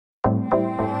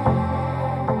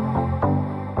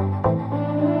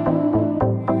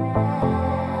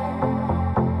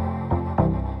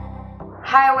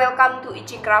welcome to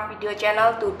Ichikraft video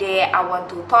channel. Today I want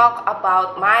to talk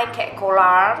about my cat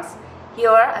collars.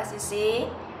 Here as you see,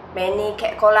 many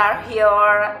cat collar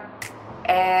here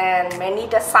and many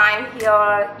design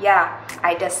here. Yeah,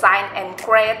 I design and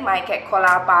create my cat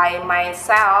collar by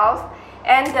myself.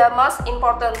 And the most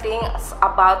important thing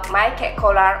about my cat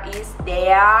collar is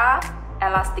they are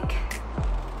elastic.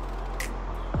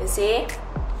 You see,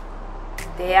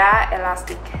 they are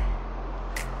elastic.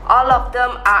 All of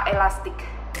them are elastic.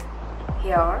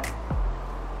 Here,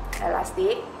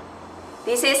 elastic.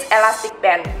 This is elastic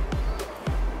band.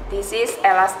 This is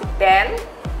elastic band.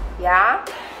 Yeah,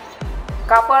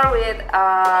 covered with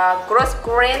gross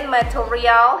grain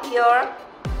material here.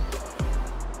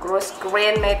 Gross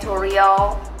grain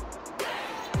material.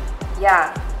 Yeah.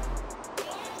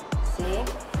 See,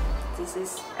 this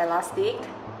is elastic.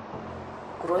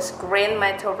 Gross grain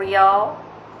material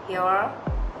here.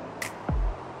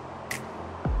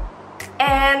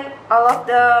 And all of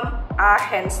them are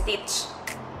hand stitched.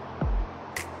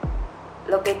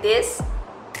 Look at this.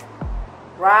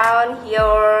 Round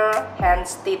here, hand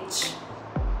stitch.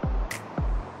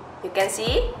 You can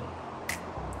see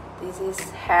this is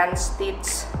hand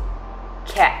stitched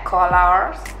cat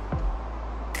collars.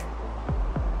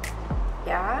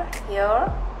 Yeah,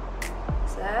 here.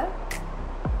 So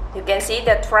you can see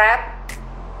the thread.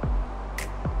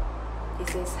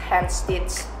 This is hand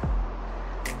stitched.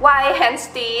 Why hand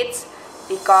stitch?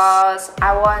 Because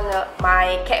I want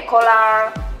my cat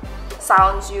collar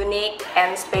sounds unique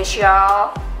and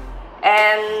special.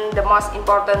 And the most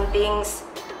important things,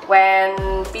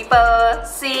 when people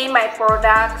see my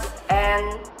products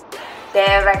and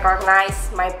they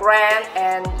recognize my brand,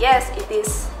 and yes, it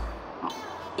is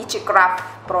Ichikraft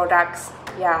products.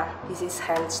 Yeah, this is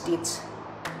hand stitch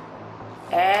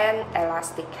and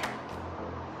elastic.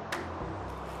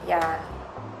 Yeah.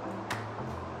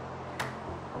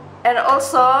 And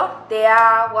also they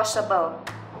are washable.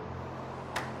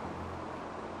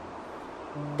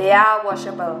 They are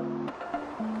washable.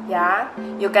 Yeah,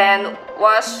 you can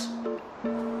wash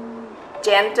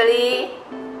gently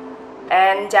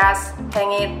and just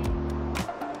hang it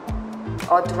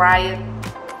or dry it.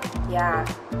 Yeah,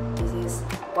 this is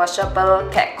washable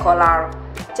cat collar.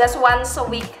 Just once a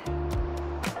week.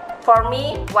 For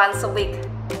me, once a week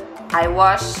I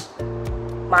wash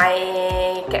my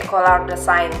cat collar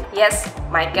design. Yes,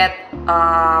 my cat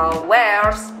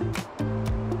wears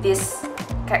these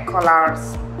cat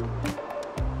collars.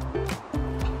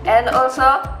 And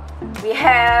also we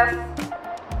have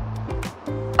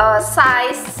a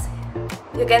size.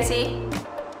 You can see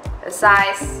a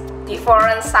size,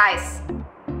 different size.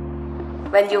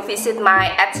 When you visit my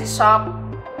Etsy shop,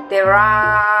 there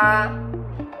are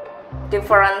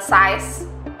different size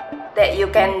that you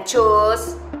can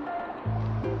choose.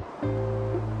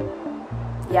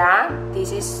 Yeah,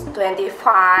 this is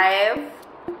 25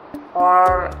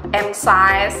 or M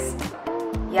size.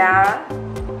 Yeah,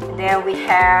 and then we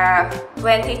have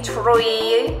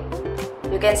 23.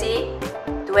 You can see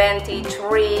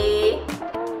 23.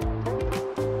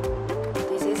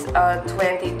 This is a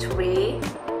 23.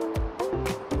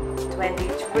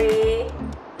 23.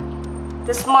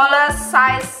 The smallest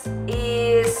size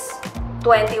is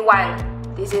 21.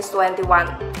 This is 21.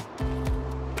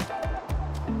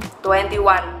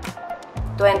 21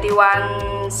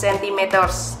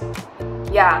 centimeters.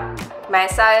 Yeah, my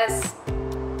size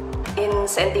in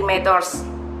centimeters.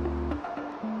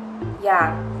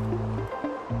 Yeah,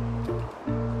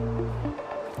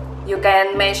 you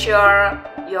can measure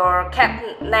your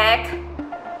cat neck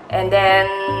and then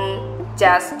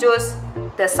just choose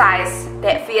the size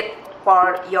that fit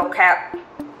for your cat.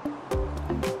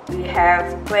 We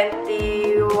have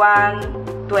 21,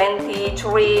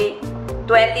 23,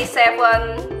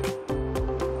 27.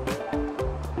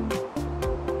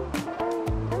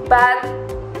 But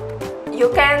you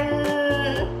can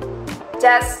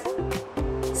just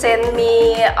send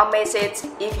me a message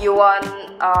if you want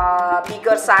a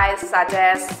bigger size, such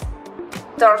as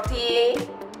 30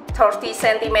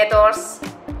 centimeters,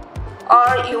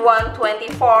 or you want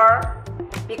 24,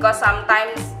 because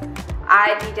sometimes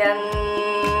I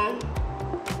didn't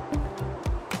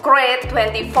create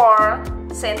 24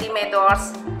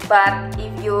 centimeters. But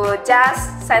if you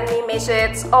just send me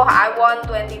message, oh, I want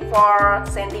 24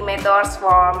 centimeters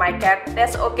for my cat,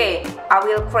 that's okay. I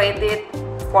will create it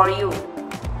for you.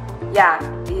 Yeah,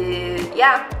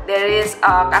 yeah, there is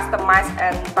customized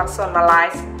and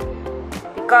personalized.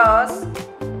 Because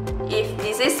if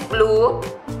this is blue,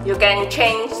 you can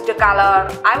change the color.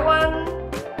 I want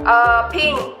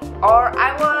pink, or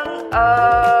I want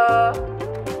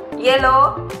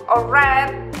yellow or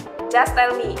red. Just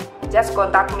tell me. just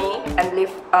contact me and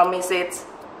leave a message.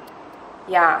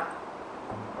 Yeah,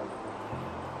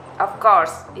 of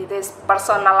course it is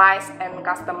personalized and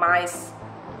customized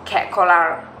cat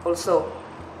collar also.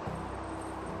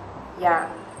 Yeah,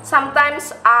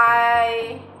 sometimes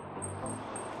I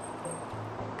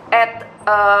add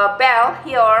a bell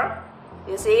here.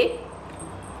 You see,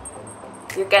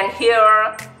 you can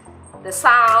hear the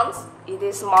sounds. It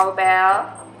is small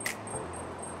bell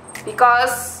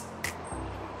because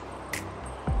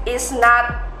it's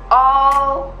not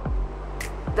all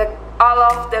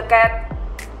of the cat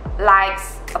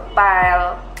likes a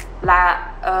bell.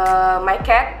 My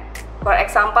cat, for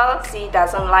example, she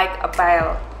doesn't like a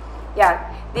bell.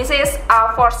 Yeah, this is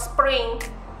for spring.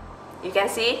 You can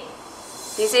see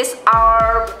this is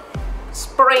our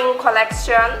spring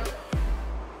collection,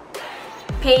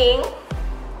 pink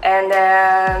and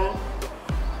then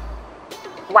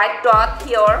white dot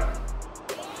here.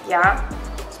 Yeah,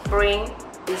 spring.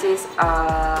 This is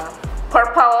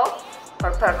purple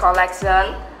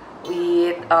collection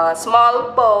with a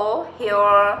small bow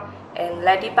here and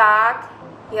ladybug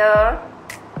here.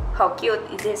 How cute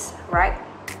it is, right?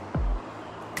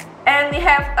 And we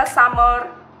have a summer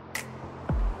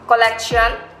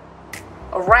collection,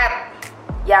 red.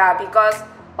 Yeah, because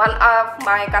one of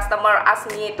my customer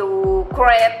asked me to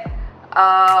create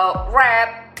a red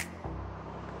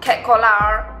cat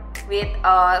collar with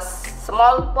a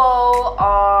small bow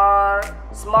or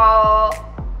small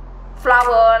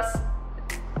flowers,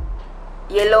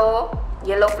 yellow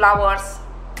flowers.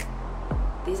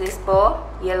 This is bow,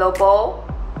 yellow bow,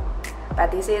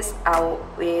 but this is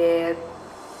with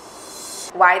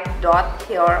white dot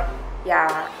here.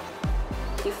 Yeah,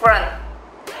 different.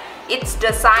 Each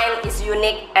design is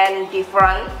unique and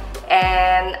different,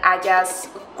 and I just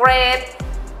create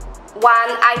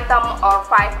one item or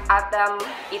 5 items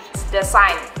each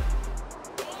design.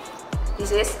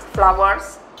 This is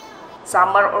flowers,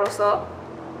 summer also,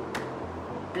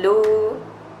 blue.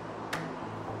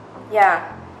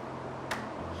 Yeah,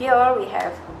 here we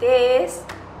have this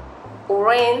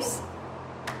orange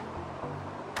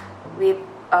with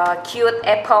cute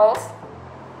apple.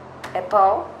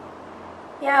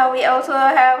 Yeah, we also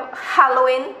have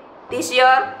Halloween this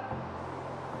year.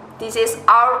 This is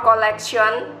our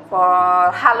collection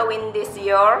for Halloween this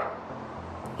year.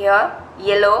 Here,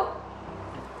 yellow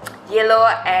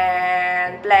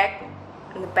and black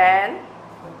in the band,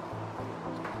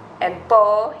 and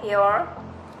bow here.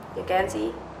 You can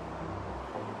see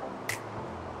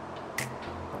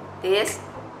this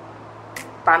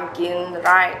pumpkin,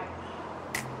 right?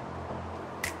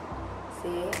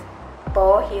 See,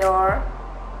 bow here.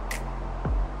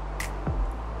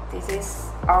 This is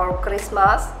our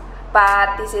Christmas,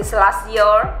 but this is last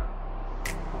year.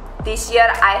 This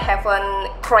year I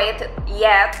haven't created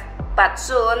yet, but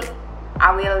soon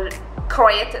I will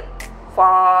create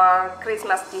for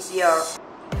Christmas this year.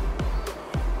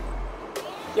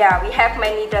 Yeah, we have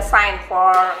many designs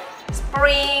for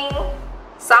spring,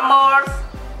 summer,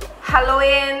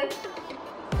 Halloween,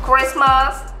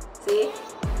 Christmas. See,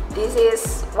 this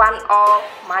is one of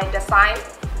my design.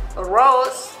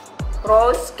 Rose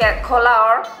cat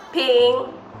collar,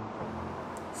 pink.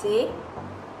 See,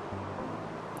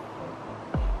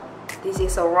 this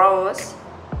is a rose.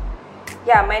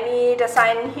 Yeah, many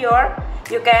design here.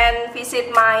 You can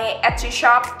visit my Etsy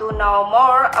shop to know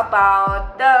more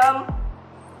about them,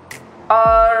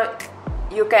 or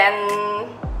you can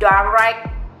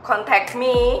direct contact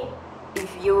me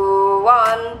if you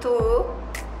want to.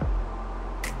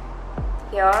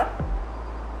 Here.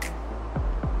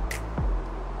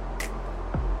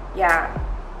 Yeah,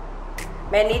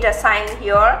 many design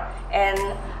here, and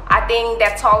I think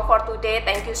that's all for today.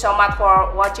 Thank you so much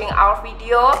for watching our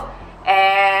video,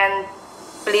 and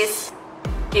please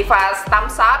give us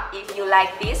thumbs up if you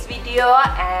like this video,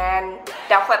 and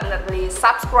definitely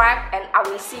subscribe, and I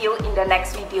will see you in the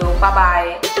next video. Bye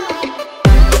bye.